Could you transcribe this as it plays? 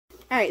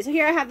Alright, so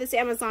here I have this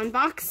Amazon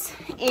box,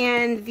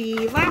 and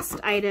the last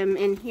item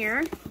in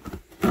here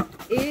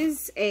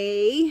is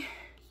I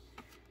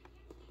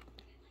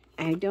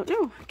don't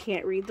know, I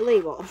can't read the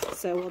label,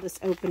 so we'll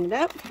just open it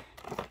up.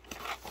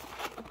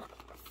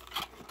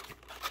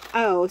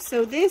 Oh,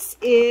 so this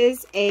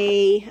is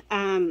a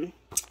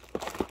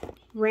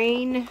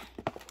rain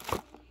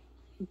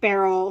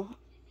barrel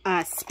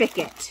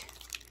spigot.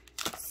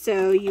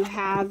 So you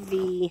have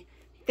the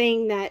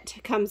thing that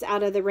comes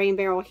out of the rain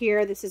barrel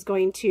here. This is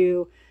going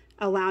to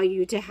allow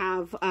you to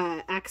have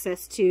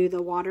access to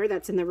the water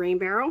that's in the rain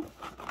barrel.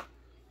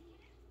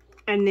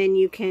 And then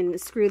you can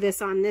screw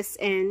this on this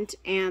end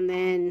and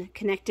then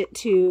connect it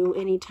to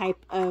any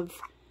type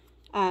of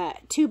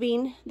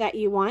tubing that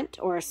you want,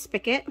 or a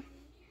spigot.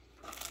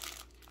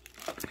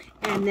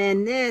 And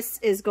then this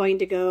is going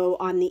to go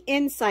on the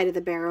inside of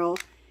the barrel,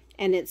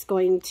 and it's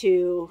going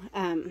to,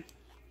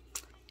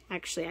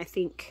 actually I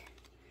think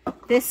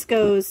this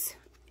goes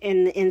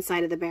in the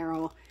inside of the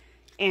barrel,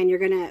 and you're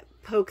going to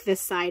poke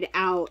this side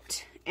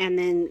out and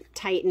then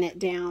tighten it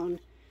down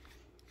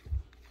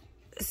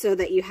so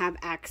that you have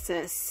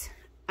access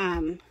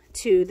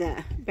to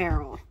the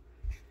barrel.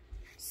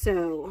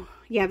 So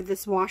you have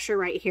this washer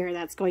right here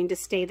that's going to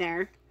stay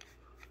there.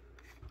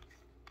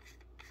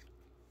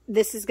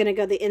 This is going to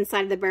go the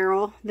inside of the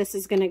barrel. This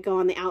is going to go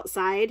on the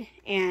outside,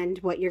 and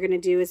what you're going to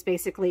do is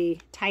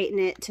basically tighten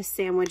it to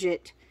sandwich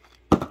it.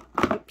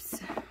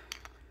 Oops.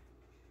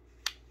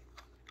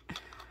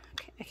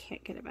 Okay, I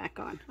can't get it back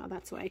on. Oh,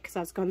 that's why, because I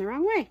was going the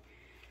wrong way.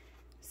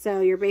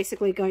 So you're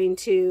basically going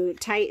to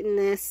tighten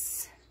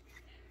this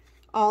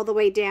all the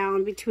way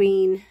down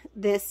between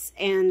this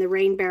and the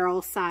rain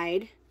barrel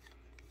side.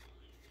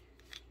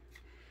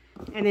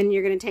 And then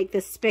you're going to take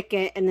this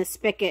spigot, and the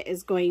spigot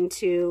is going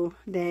to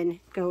then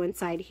go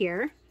inside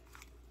here.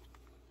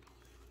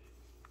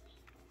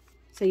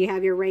 So you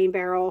have your rain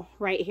barrel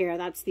right here.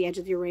 That's the edge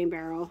of your rain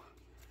barrel.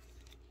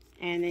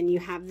 And then you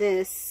have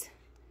this,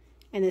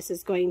 and this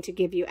is going to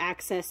give you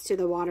access to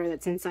the water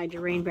that's inside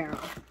your rain barrel.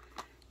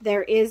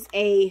 There is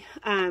a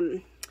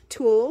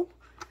tool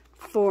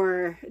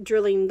for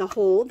drilling the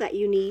hole that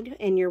you need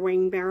in your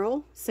rain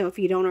barrel. So if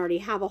you don't already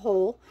have a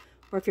hole,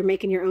 or if you're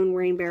making your own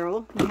rain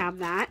barrel, you have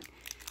that.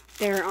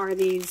 There are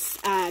these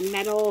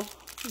metal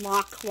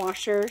lock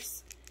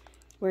washers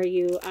where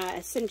you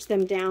cinch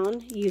them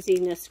down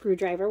using a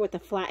screwdriver with a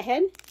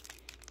flathead.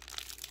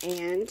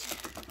 And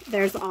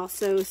there's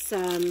also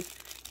some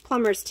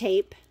plumber's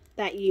tape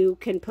that you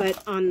can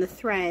put on the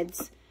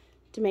threads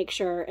to make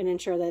sure and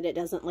ensure that it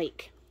doesn't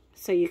leak.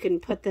 So you can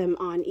put them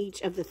on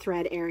each of the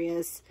thread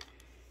areas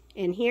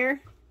in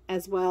here,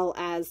 as well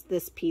as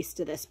this piece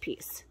to this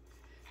piece.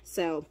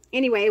 So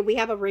anyway, we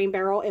have a rain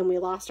barrel and we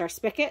lost our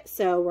spigot,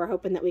 so we're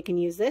hoping that we can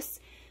use this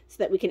so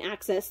that we can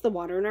access the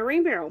water in our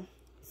rain barrel.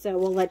 So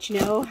we'll let you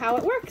know how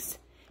it works.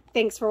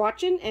 Thanks for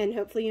watching, and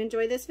hopefully you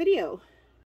enjoy this video.